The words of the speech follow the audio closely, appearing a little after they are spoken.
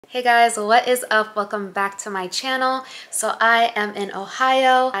Hey guys, what is up? Welcome back to my channel. So I am in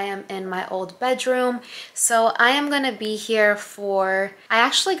Ohio. I am in my old bedroom. So I am gonna be here I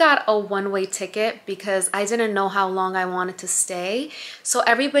actually got a one-way ticket because I didn't know how long I wanted to stay. So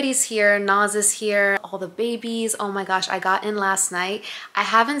everybody's here, Nas is here, all the babies. Oh my gosh, I got in last night. I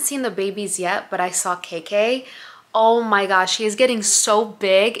haven't seen the babies yet, but I saw KK. Oh my gosh, he is getting so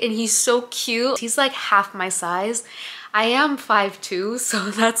big and he's so cute. He's like half my size. I am 5'2",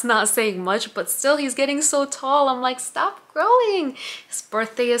 so that's not saying much, but still he's getting so tall. I'm like, stop growing. His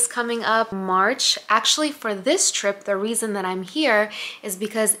birthday is coming up March. Actually, for this trip, the reason that I'm here is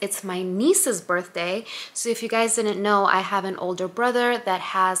because it's my niece's birthday. So if you guys didn't know, I have an older brother that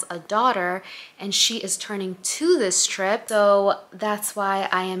has a daughter and she is turning 2 this trip. So that's why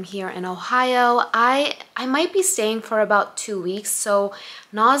I am here in Ohio. I might be staying for about 2 weeks. So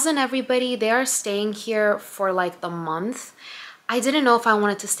Nas and everybody, they are staying here for like the month. I didn't know if I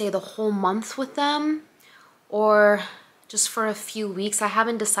wanted to stay the whole month with them or just for a few weeks. I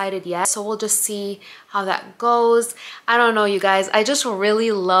haven't decided yet, so we'll just see how that goes. I don't know, you guys. I just really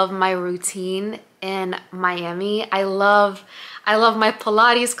love my routine in Miami. I love my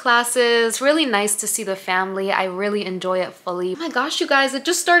Pilates classes. It's really nice to see the family. I really enjoy it fully. Oh my gosh, you guys, it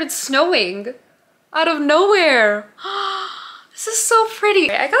just started snowing out of nowhere. This is so pretty.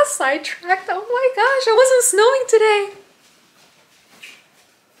 I got sidetracked. Oh my gosh, it wasn't snowing today.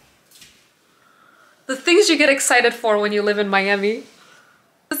 The things you get excited for when you live in Miami.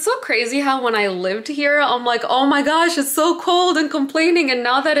 It's so crazy how when I lived here, I'm like, oh my gosh, it's so cold and complaining. And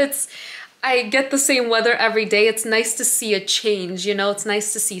now that I get the same weather every day, it's nice to see a change, you know? It's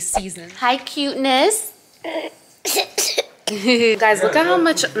nice to see seasons. Hi, cuteness. Guys, look at how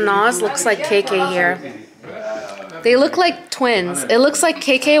much Nas looks like KK here. They look like twins. It looks like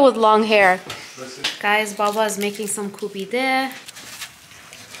KK with long hair. Guys, Baba is making some kubide.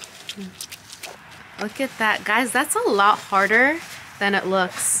 Look at that. Guys, that's a lot harder than it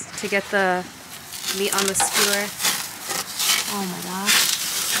looks to get the meat on the skewer. Oh my gosh.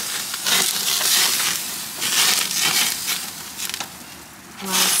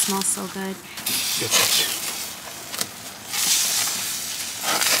 Wow, it smells so good.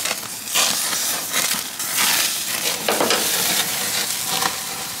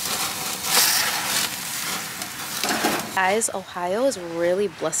 Guys, Ohio is really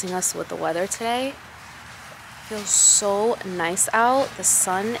blessing us with the weather today. Feels so nice out. The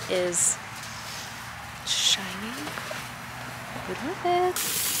sun is shining. We love it.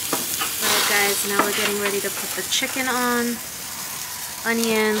 Alright guys, now we're getting ready to put the chicken on.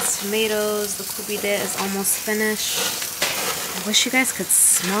 Onions, tomatoes, the kubide is almost finished. I wish you guys could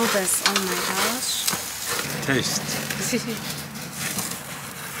smell this. Oh my gosh. Taste.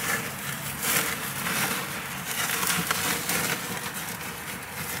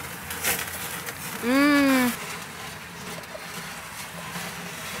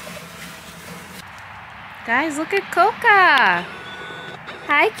 Guys, look at Coca.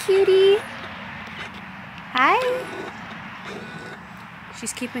 Hi, cutie. Hi.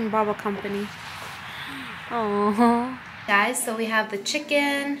 She's keeping Baba company. Oh. Guys, so we have the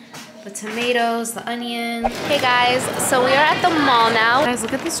chicken, the tomatoes, the onion. Hey guys, so we are at the mall now. Guys,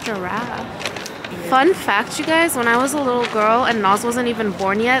 look at this giraffe. Fun fact, you guys, when I was a little girl and Nas wasn't even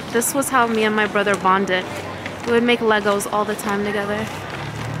born yet, this was how me and my brother bonded. We would make Legos all the time together.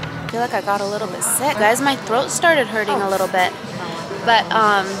 I feel like I got a little bit sick. Guys, my throat started hurting a little bit. But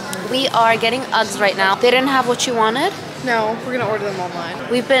we are getting Uggs right now. They didn't have what you wanted? No, we're gonna order them online.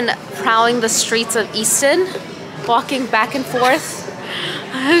 We've been prowling the streets of Easton, walking back and forth,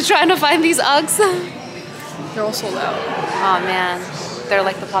 trying to find these Uggs. They're all sold out. Oh man, they're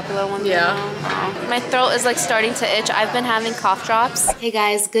like the popular ones. Yeah. Oh. My throat is like starting to itch. I've been having cough drops. Hey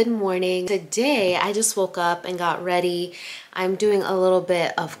guys, good morning. Today I just woke up and got ready. I'm doing a little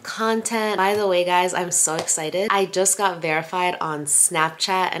bit of content. By the way, guys, I'm so excited. I just got verified on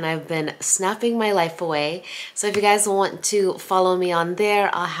Snapchat and I've been snapping my life away. So if you guys want to follow me on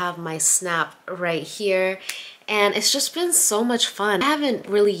there, I'll have my snap right here. And it's just been so much fun. I haven't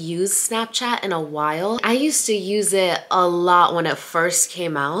really used Snapchat in a while. I used to use it a lot when it first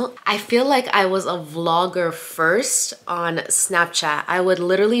came out. I feel like I was a vlogger first on Snapchat. I would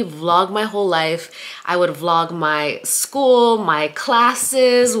literally vlog my whole life. I would vlog my school, my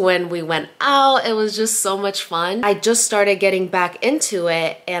classes, when we went out. It was just so much fun. I just started getting back into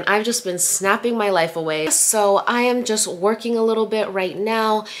it and I've just been snapping my life away. So I am just working a little bit right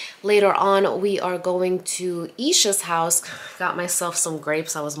now. Later on, we are going to Isha's house. Got myself some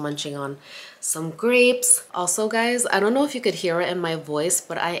grapes. I was munching on some grapes. Also, guys, I don't know if you could hear it in my voice,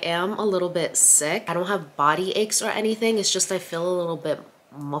 but I am a little bit sick. I don't have body aches or anything. It's just I feel a little bit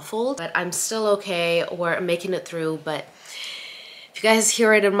muffled, but I'm still okay. We're making it through, but if you guys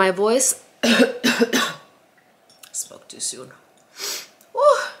hear it in my voice, spoke too soon. Woo.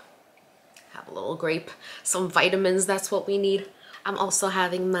 Have a little grape, some vitamins, that's what we need. I'm also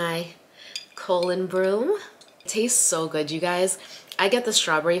having my Colon Broom. It tastes so good, you guys. I get the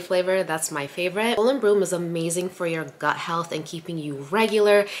strawberry flavor, that's my favorite. Colon Broom is amazing for your gut health and keeping you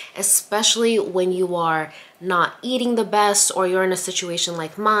regular, especially when you are not eating the best or you're in a situation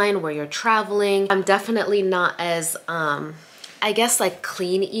like mine where you're traveling. I'm definitely not as I guess like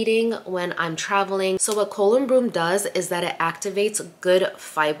clean eating when I'm traveling. So what Colon Broom does is that it activates good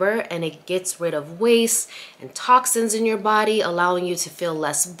fiber and it gets rid of waste and toxins in your body, allowing you to feel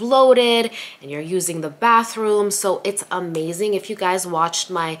less bloated, and you're using the bathroom. So it's amazing. If you guys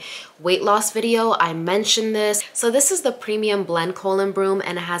watched my weight loss video, I mentioned this. So this is the premium blend Colon Broom,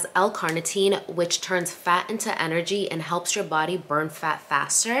 and it has L-carnitine, which turns fat into energy and helps your body burn fat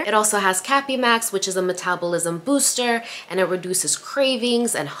faster. It also has Capimax, which is a metabolism booster, and it reduces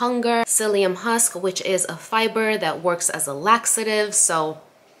cravings and hunger. Psyllium husk, which is a fiber that works as a laxative, so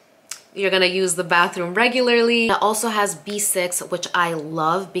you're gonna use the bathroom regularly. It also has B6, which I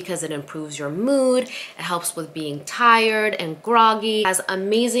love because it improves your mood. It helps with being tired and groggy. It has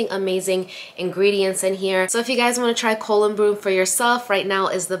amazing, amazing ingredients in here. So if you guys wanna try Colon Broom for yourself, right now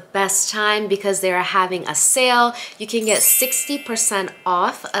is the best time because they're having a sale. You can get 60%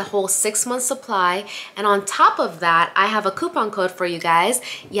 off a whole 6-month supply. And on top of that, I have a coupon code for you guys.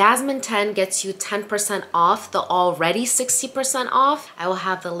 Yasmin10 gets you 10% off the already 60% off. I will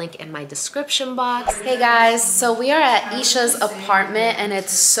have the link in my description box. Hey guys, so we are at Isha's apartment and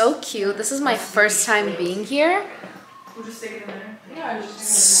it's so cute. This is my first time being here.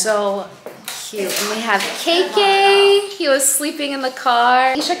 So cute. And we have KK. He was sleeping in the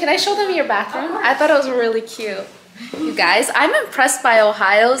car. Isha, can I show them your bathroom? I thought it was really cute. You guys, I'm impressed by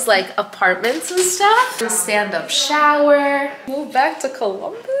Ohio's like apartments and stuff. Stand-up shower. Move back to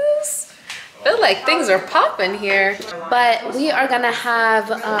Columbus. Feel like things are popping here. But we are gonna have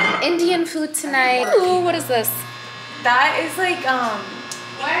Indian food tonight. Ooh, what is this? That is like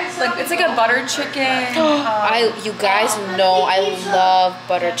it's like a butter chicken. You guys know I love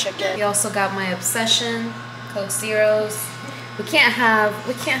butter chicken. We also got my obsession, Coke Zeros. We can't have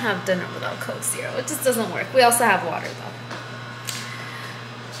dinner without Coke Zero. It just doesn't work. We also have water though.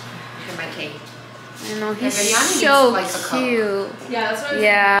 Look at my cake. I know he's so cute. Yeah, that's what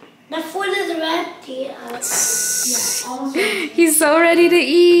yeah. My food is ready. He's so ready to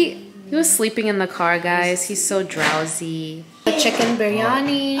eat. He was sleeping in the car, guys. He's so drowsy. The chicken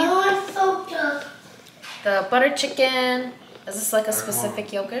biryani. I want soda. The butter chicken. Is this like a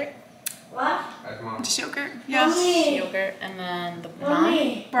specific yogurt? What? just yogurt. Yeah. Mommy. Yogurt and then the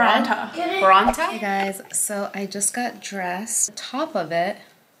Mommy. Burrata. Get it? Burrata. Hey guys, so I just got dressed. Top of it,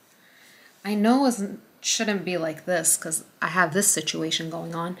 I know shouldn't be like this because I have this situation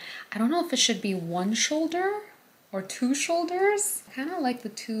going on. I don't know if it should be one shoulder or two shoulders. I kind of like the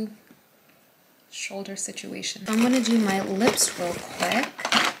two shoulder situation. So I'm gonna do my lips real quick.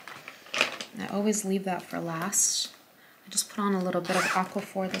 I always leave that for last. I just put on a little bit of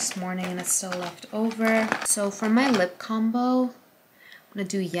Aquaphor this morning and it's still left over. So for my lip combo, I'm gonna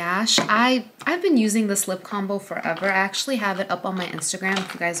do Yash. I've been using this lip combo forever. I actually have it up on my Instagram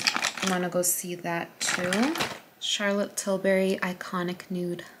if you guys wanna go see that too. Charlotte Tilbury Iconic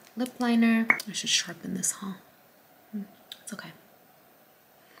Nude Lip Liner. I should sharpen this, huh? It's okay.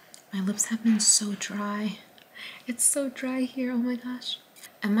 My lips have been so dry. It's so dry here, oh my gosh.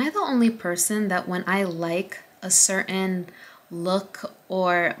 Am I the only person that when I like a certain look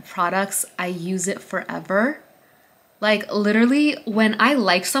or products, I use it forever? Like literally when I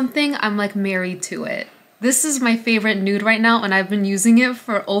like something, I'm like married to it. This is my favorite nude right now and I've been using it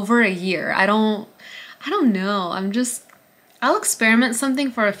for over a year. I don't know. I'll experiment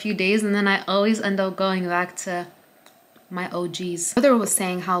something for a few days and then I always end up going back to my OGs. My brother was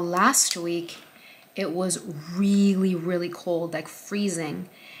saying how last week it was really, really cold, like freezing.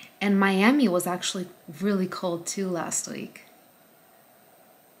 And Miami was actually really cold too last week.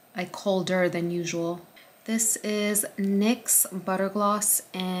 Like colder than usual. This is NYX Butter Gloss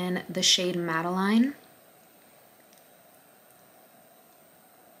in the shade Madeline.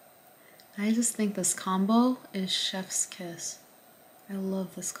 I just think this combo is chef's kiss. I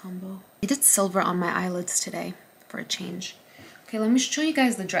love this combo. I did silver on my eyelids today for a change. Okay, let me show you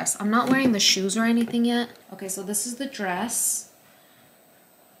guys the dress. I'm not wearing the shoes or anything yet. Okay, so this is the dress.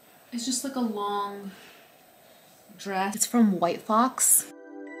 It's just like a long dress. It's from White Fox.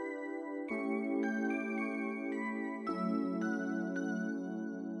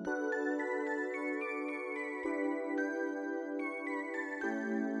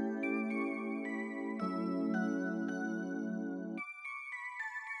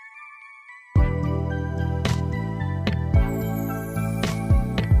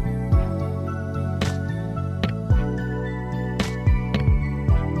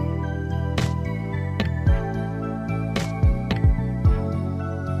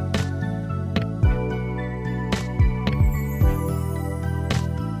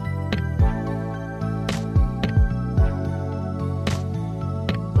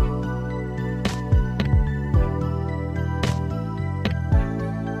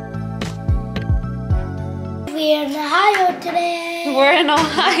 We're in Ohio today. We're in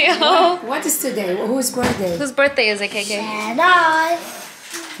Ohio. What is today? Whose birthday? Whose birthday is it, KK? Shana's.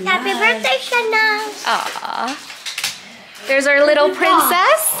 Happy birthday, Shana's. Aww. There's our little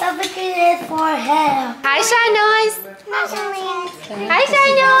princess. Something is for him. Hi, Shanois. Hi,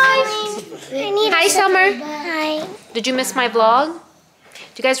 Shanois. Hi, Summer. Hi. Did you miss my vlog? Do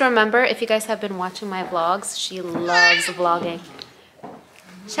you guys remember? If you guys have been watching my vlogs, she loves vlogging.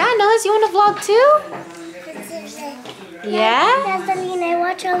 Shanois, you want to vlog too? Yeah? Vaseline, I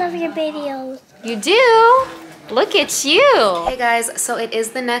watch all of your videos. You do? Look at you. Hey guys, so it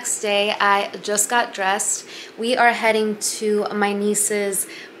is the next day. I just got dressed. We are heading to my niece's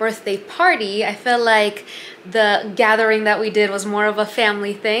birthday party. I feel like the gathering that we did was more of a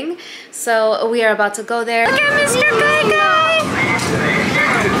family thing. So we are about to go there. Look at Mr. Good Guy.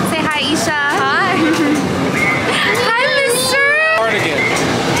 Say hi, Isha. Hi. Hi, Mr. Hard again.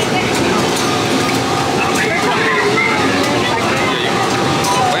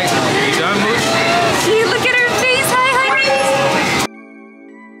 Wait, you done, Mooch? Gee, look at her face. Hi, honey.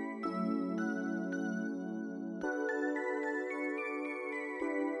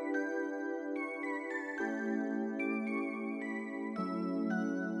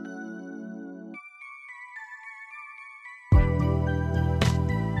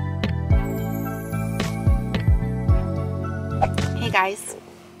 Hey guys,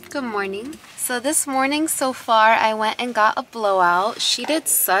 good morning. So this morning so far I went and got a blowout. She did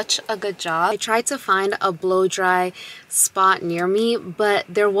such a good job. I tried to find a blow dry spot near me, but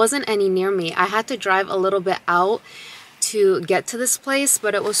there wasn't any near me. I had to drive a little bit out to get to this place,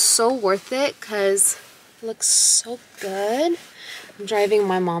 but it was so worth it because it looks so good. I'm driving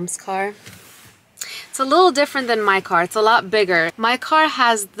my mom's car. It's a little different than my car. It's a lot bigger. My car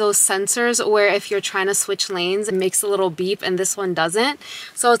has those sensors where if you're trying to switch lanes, it makes a little beep, and this one doesn't.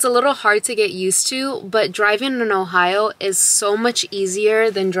 So it's a little hard to get used to, but driving in Ohio is so much easier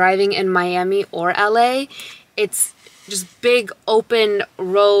than driving in Miami or LA. It's just big open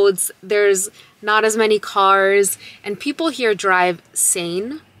roads. There's not as many cars, and people here drive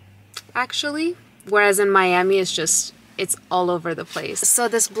sane, actually. Whereas in Miami, it's all over the place. So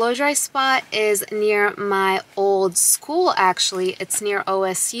this blow dry spot is near my old school, actually. It's near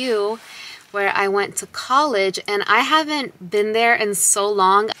OSU, where I went to college, and I haven't been there in so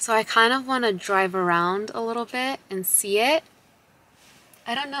long, so I kind of want to drive around a little bit and see it.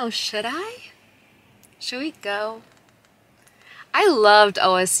 I don't know, should I? Should we go? I loved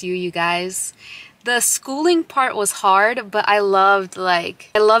OSU, you guys. The schooling part was hard, but I loved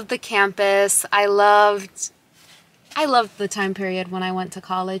the campus. I loved the time period when I went to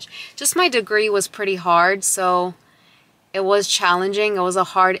college. Just my degree was pretty hard, so it was challenging. It was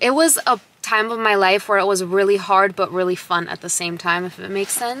a time of my life where it was really hard but really fun at the same time, if it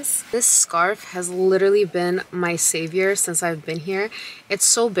makes sense. This scarf has literally been my savior since I've been here. It's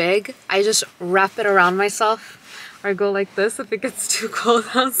so big. I just wrap it around myself or go like this if it gets too cold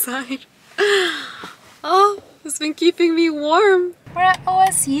outside. Oh, it's been keeping me warm. We're at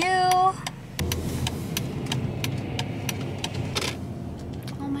OSU.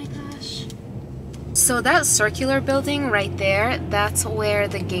 So that circular building right there, that's where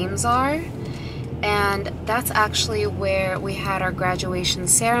the games are. And that's actually where we had our graduation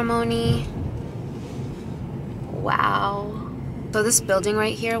ceremony. Wow. So this building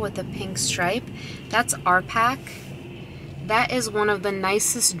right here with the pink stripe, that's RPAC. That is one of the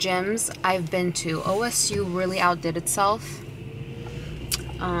nicest gyms I've been to. OSU really outdid itself.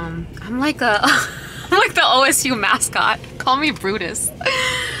 I'm like I'm like the OSU mascot. Call me Brutus.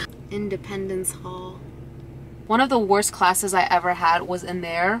 Independence Hall. One of the worst classes I ever had was in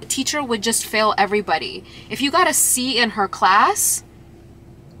there. The teacher would just fail everybody. If you got a C in her class,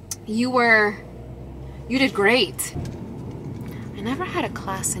 you did great. I never had a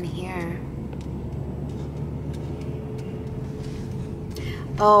class in here.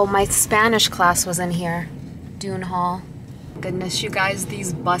 Oh, my Spanish class was in here. Dune Hall. Goodness, you guys,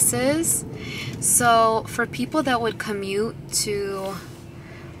 these buses. So for people that would commute to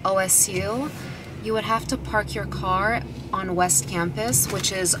OSU, you would have to park your car on West Campus,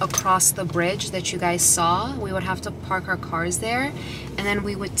 which is across the bridge that you guys saw. We would have to park our cars there, and then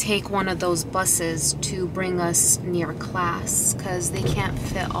we would take one of those buses to bring us near class because they can't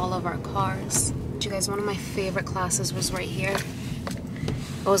fit all of our cars. You guys, one of my favorite classes was right here.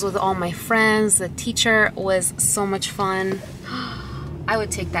 I was with all my friends. The teacher was so much fun. I would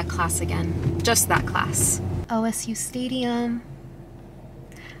take that class again, just that class. OSU Stadium.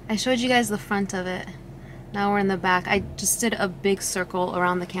 I showed you guys the front of it. Now we're in the back. I just did a big circle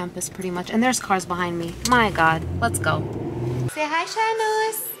around the campus pretty much. And there's cars behind me. My God, let's go. Say hi,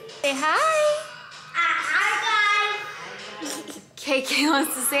 Shanos. Say hi. Hi, KK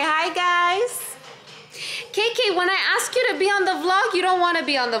wants to say hi, guys. KK, when I ask you to be on the vlog, you don't want to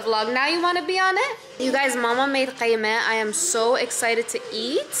be on the vlog. Now you want to be on it? You guys, Mama made qaymeh. I am so excited to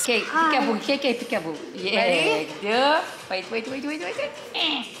eat. Okay, peekaboo, KK, peekaboo. Yeah. Ready? Good. Wait.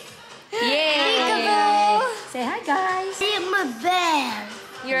 Yeah. Say hi, guys. I'm a bear.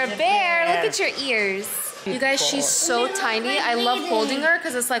 You're a bear. Look at your ears. You guys, she's so tiny. I love holding her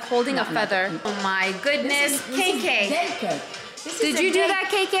because it's like holding a feather. Oh my goodness. KK. Delicate. Did you do that,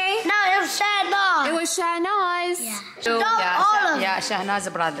 KK? No, it was Shahnaz. It was Shahnaz. Yeah. All of Yeah,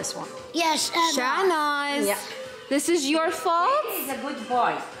 Shahnaz brought this one. Yeah, Shahnaz. Shahnaz. Yeah. This is your fault? He's a good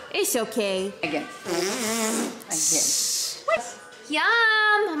boy. It's okay. Again.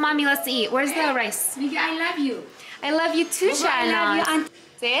 Yum. Mommy, let's eat. Where's the rice? I love you. I love you too, Shahnaz.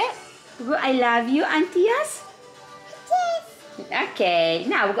 Say it. I love you, Auntie Yas. Okay,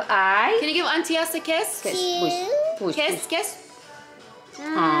 now we go I. Can you give Auntie Yas a kiss? Push. Kiss.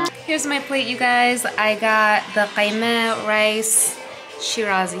 Here's my plate, you guys. I got the qaymeh rice,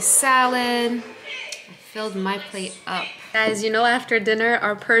 Shirazi salad. I filled my plate up. Guys, you know after dinner,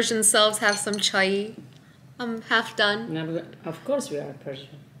 our Persian selves have some chai. I'm half done. No, of course we are Persian.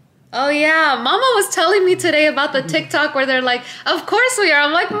 Oh yeah, Mama was telling me today about the TikTok where they're like, of course we are.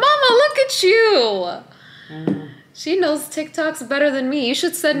 I'm like, Mama, look at you. She knows TikToks better than me. You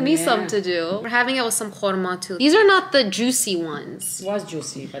should send me some to do. We're having it with some khorma too. These are not the juicy ones. It was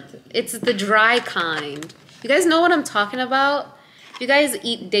juicy, but It's the dry kind. You guys know what I'm talking about? If you guys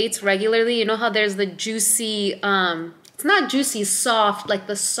eat dates regularly, you know how there's the juicy, it's not juicy, soft, like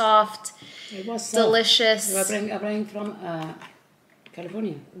the soft, it was soft. delicious. I bring from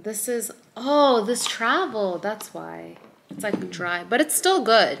California. This is, oh, this travel, that's why. It's like dry, but it's still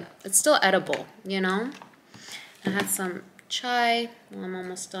good. It's still edible, you know? I had some chai. Well, I'm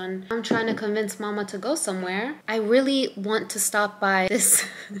almost done. I'm trying to convince Mama to go somewhere. I really want to stop by this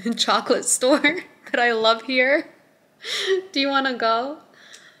chocolate store that I love here. Do you want to go?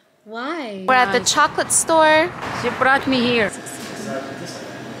 Why? We're at the chocolate store. She brought me here.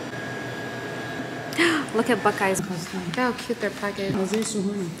 Look at Buckeyes. Look how cute their package.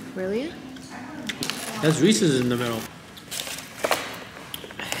 Really? That's Reese's in the middle.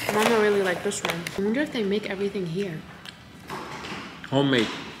 Mama really liked this one. I wonder if they make everything here. Homemade.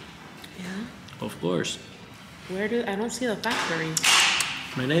 Yeah? Of course. Where do... I don't see the factory.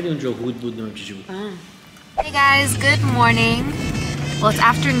 My name is Joe. Oh. Hey guys, good morning. Well, it's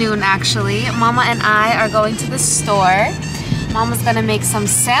afternoon actually. Mama and I are going to the store. Mama's gonna make some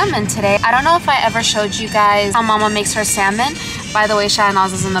salmon today. I don't know if I ever showed you guys how Mama makes her salmon. By the way,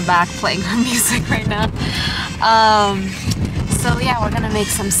 Shahnaz is in the back playing her music right now. So yeah, we're gonna make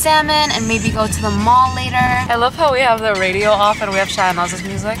some salmon and maybe go to the mall later. I love how we have the radio off and we have Shahnaz's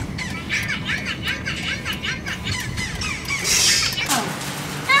music.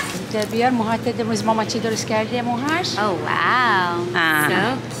 Oh wow,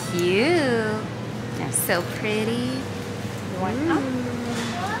 so cute. So pretty. You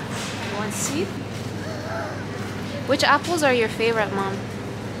want seed? Which apples are your favorite, Mom?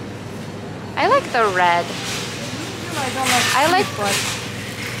 I like the red. I like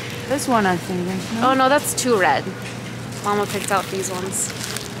this one, I think. No? Oh no, that's too red. Mama picked out these ones.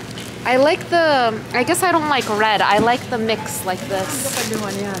 I like the, I guess I don't like red. I like the mix like this. Look at the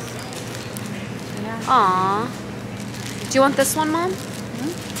one, yes. Aww. Do you want this one, Mom?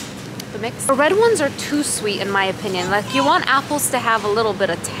 The mix? The red ones are too sweet in my opinion. Like you want apples to have a little bit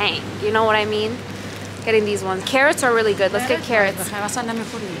of tang. You know what I mean? Getting these ones. Carrots are really good. Let's get carrots.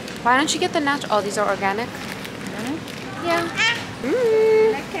 Why don't you get the natural? Oh, these are organic? Yeah.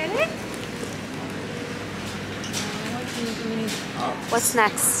 What's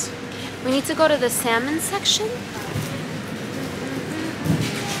next? We need to go to the salmon section.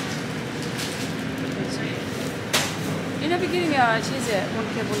 In the beginning,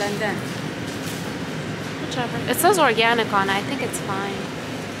 Whichever. It says organic on it. I think it's fine.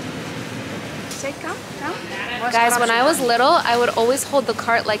 Say, come. Guys, when I was little, I would always hold the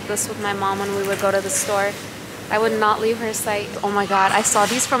cart like this with my mom when we would go to the store. I would not leave her sight. Oh my God, I saw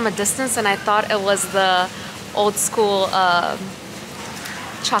these from a distance and I thought it was the old school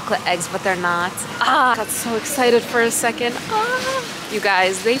chocolate eggs, but they're not. I got so excited for a second. You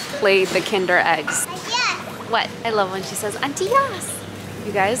guys, they played the Kinder eggs. What? I love when she says, Auntie Yas.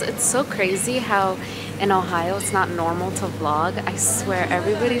 You guys, it's so crazy how in Ohio it's not normal to vlog. I swear,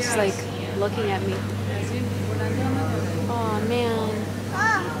 everybody's like looking at me. Oh man.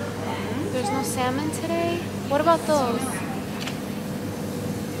 There's no salmon today? What about those?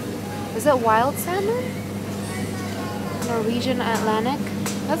 Is it wild salmon? Norwegian Atlantic?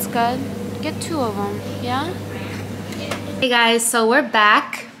 That's good. Get 2 of them, yeah? Hey guys, so we're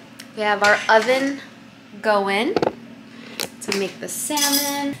back. We have our oven going to make the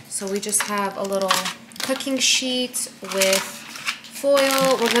salmon. So we just have a little cooking sheet with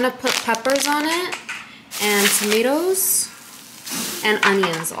foil. We're gonna put peppers on it and tomatoes and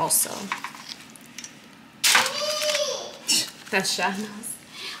onions also. That's Shahnaaz.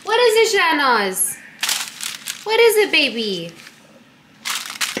 What is it, Shahnaaz? What is it, baby?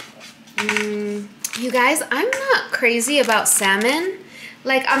 You guys, I'm not crazy about salmon.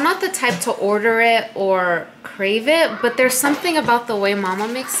 Like, I'm not the type to order it or crave it, but there's something about the way Mama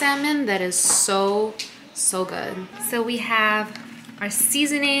makes salmon that is so good. So we have our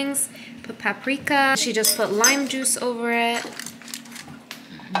seasonings, put paprika. She just put lime juice over it.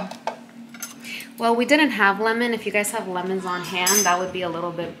 Well, we didn't have lemon. If you guys have lemons on hand, that would be a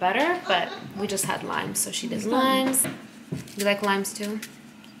little bit better, but we just had limes, so she did limes. You like limes too?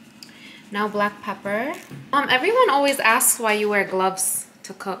 Now black pepper. Everyone always asks why you wear gloves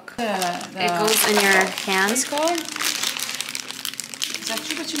to cook. It goes in your hands.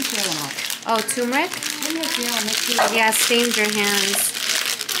 Oh, turmeric? Yeah, stains your hands.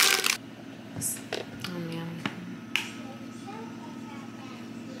 Oh man.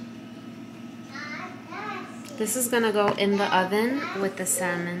 This is gonna go in the oven with the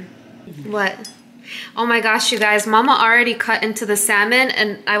salmon. What? Oh my gosh, you guys, Mama already cut into the salmon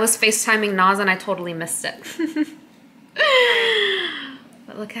and I was FaceTiming Naz and I totally missed it.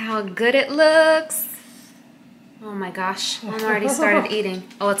 But look at how good it looks. Oh my gosh, Mama already started eating.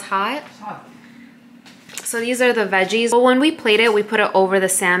 Oh, it's hot? So these are the veggies. Well, when we plate it, we put it over the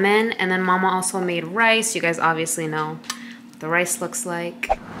salmon, and then Mama also made rice. You guys obviously know what the rice looks like.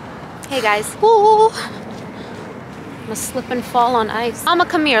 Hey guys. Ooh. I'm gonna slip and fall on ice. Mama,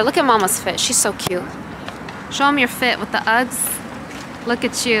 come here. Look at Mama's fit. She's so cute. Show them your fit with the Uggs. Look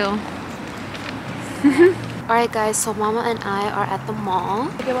at you. Alright guys, so Mama and I are at the mall.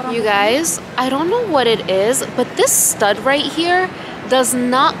 You guys, I don't know what it is, but this stud right here does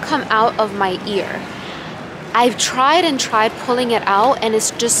not come out of my ear. I've tried and tried pulling it out and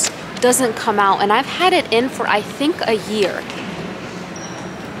it just doesn't come out. And I've had it in for I think a year.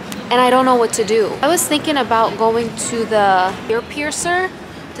 And I don't know what to do. I was thinking about going to the ear piercer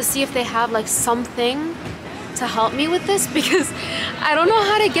to see if they have like something to help me with this because I don't know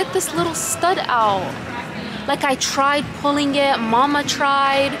how to get this little stud out. Like I tried pulling it, Mama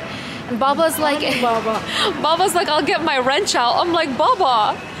tried, and Baba's like, Baba's like, I'll get my wrench out. I'm like,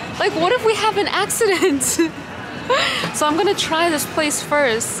 Baba, like what if we have an accident? So I'm gonna try this place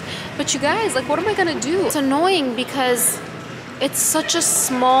first. But you guys, like what am I gonna do? It's annoying because it's such a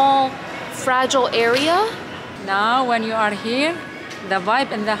small, fragile area. Now when you are here, the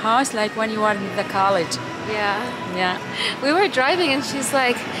vibe in the house like when you are in the college. Yeah. Yeah. We were driving and she's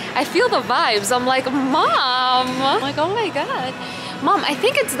like, I feel the vibes. I'm like, Mom. I'm like, oh my God. Mom, I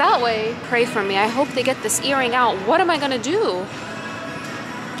think it's that way. Pray for me. I hope they get this earring out. What am I gonna do?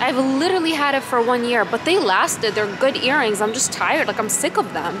 I've literally had it for 1 year, but they lasted. They're good earrings. I'm just tired. Like I'm sick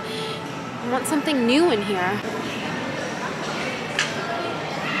of them. I want something new in here.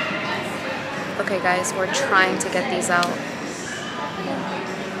 Okay guys, we're trying to get these out. Oh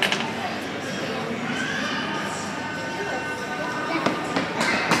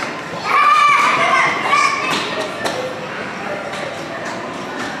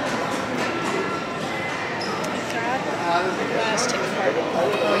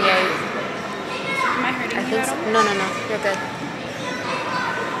yeah. Am I hurting I you think at so. all? No, you're good.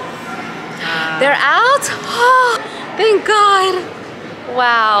 They're out? Oh, thank God.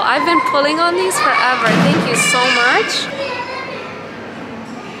 Wow, I've been pulling on these forever. Thank you so much.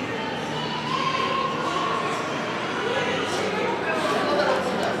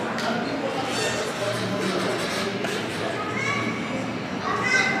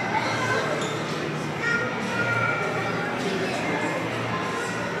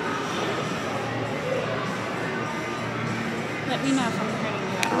 Let me know if I'm hurting you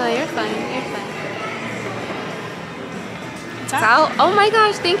at all. No, you're fine. You're fine. It's It's out. Oh my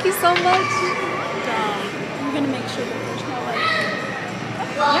gosh, thank you so much. I'm gonna make sure that there's no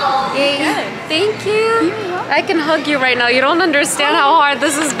Yay. good. Thank you. I can hug you right now. You don't understand how hard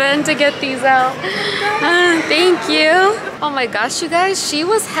this has been to get these out. Thank you. Oh my gosh, you guys, she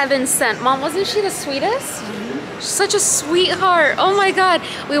was heaven sent. Mom, wasn't she the sweetest? She's such a sweetheart. Oh my God.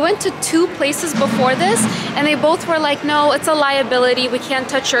 We went to 2 places before this and they both were like, no, it's a liability. We can't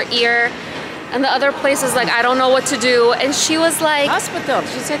touch your ear. And the other place is like, I don't know what to do. And she was like, Hospital.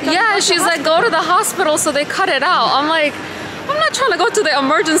 She said, yeah, she's like, go to the hospital, so they cut it out. I'm like, I'm not trying to go to the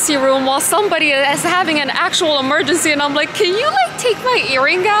emergency room while somebody is having an actual emergency. And I'm like, can you like take my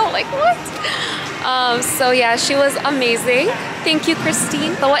earring out? Like what? So yeah, she was amazing. Thank you,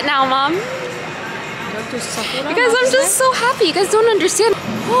 Christine. So what now, Mom? You guys, I'm just so happy. You guys don't understand.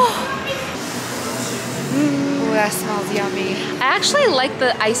 Oh, that smells yummy. I actually like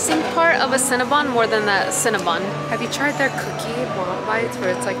the icing part of a Cinnabon more than the Cinnabon. Have you tried their cookie bomb bites where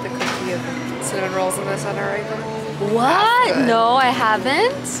it's like the cookie of cinnamon rolls in the center right there? What? No, I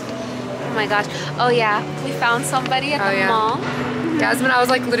haven't. Oh my gosh. Oh yeah, we found somebody at the mall. Jasmine, I was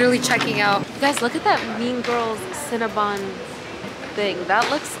like literally checking out. You guys, look at that Mean Girls Cinnabon thing. That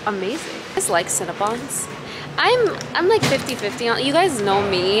looks amazing. I just like Cinnabons. I'm like 50-50 on. You guys know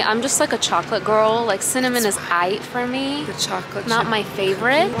me. I'm just like a chocolate girl. Like cinnamon is aight for me. The chocolate not chip. my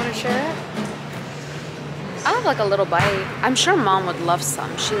favorite. You want to share it? I'll have like a little bite. I'm sure Mom would love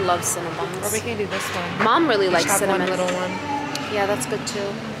some. She loves Cinnabons. Or we can do this one. Mom really likes have cinnamon. one little one. Yeah, that's good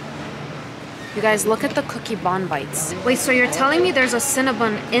too. You guys, look at the cookie bon bites. Wait, so you're telling me there's a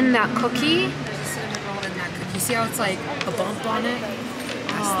Cinnabon in that cookie? There's a cinnamon roll in that cookie. You see how it's like a bump on it?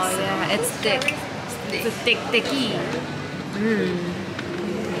 Oh yeah, it's thick. It's a thicky.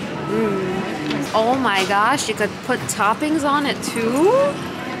 Oh my gosh, you could put toppings on it too?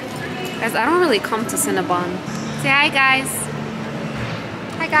 Guys, I don't really come to Cinnabon. Say hi, guys.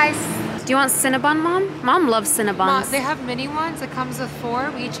 Hi guys. Do you want Cinnabon, Mom? Mom loves Cinnabons. Mom, they have mini ones. It comes with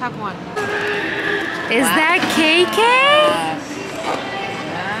 4. We each have one. Is that KK?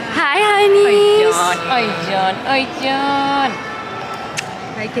 Hi, honey.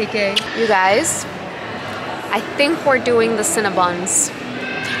 Hi KK. You guys, I think we're doing the Cinnabons.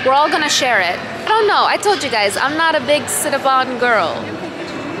 We're all gonna share it. I don't know. I told you guys, I'm not a big Cinnabon girl.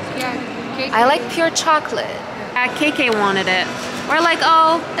 Yeah, KK. I like pure chocolate. KK wanted it. We're like,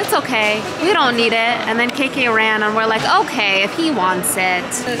 oh, it's okay. We don't need it. And then KK ran and we're like, okay, if he wants it.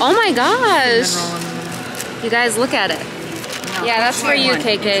 Oh my gosh. You guys, look at it. Yeah, that's for you,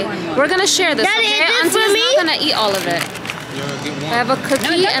 KK. We're gonna share this, Daddy, okay? is this Auntie's for me? not gonna eat all of it. I have a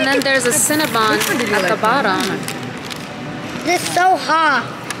cookie and then there's a Cinnabon at the bottom. This is so hot.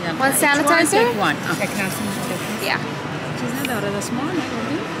 Want sanitizer? One. Okay, can I have some? Yeah.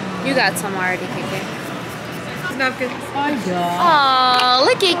 You got some already, KK. Napkin. Oh,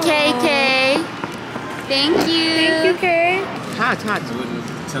 look at KK. Thank you. Thank you, Kay. Hot. I wouldn't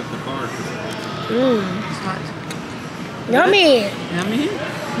accept the card. It's hot. Yummy. Yummy?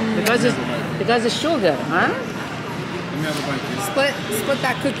 Because it's sugar, huh? Let me have a bite, please. Split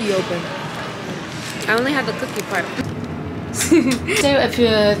that cookie open. I only have the cookie part. So if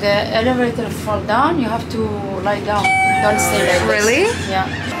the elevator fall down, you have to lie down. Don't stay like this. Really? Yeah.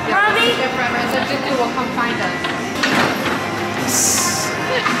 Mommy. Jujutsu will come find us.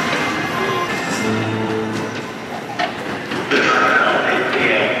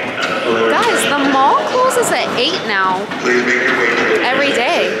 Guys, the mall closes at 8 now. Please make your way to the Every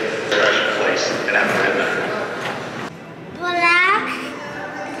day. special place and have a good night. Black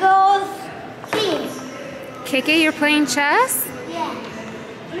goes pink. KK, you're playing chess? Yeah.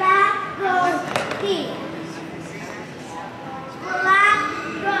 Black goes pink. Black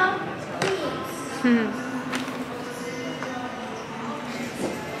goes pink.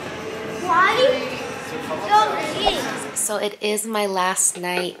 Why? Go pink. So it is my last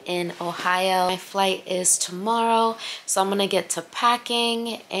night in Ohio. My flight is tomorrow, so I'm gonna get to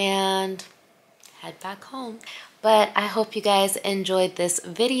packing and head back home. But I hope you guys enjoyed this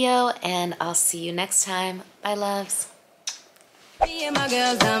video and I'll see you next time. Bye, loves. Me and my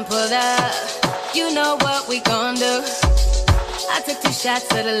girls done pulled up. You know what we gon' do. I took 2 shots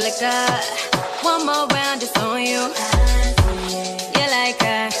of the liquor. One more round, it's on you. You like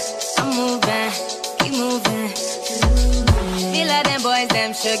that? I'm moving, keep moving. Feel like them boys,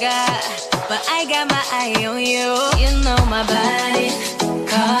 them sugar. But I got my eye on you. You know my body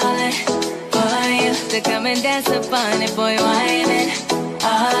calling for you to come and dance upon it, boy, whining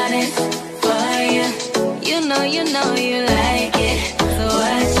all this for you. You know you like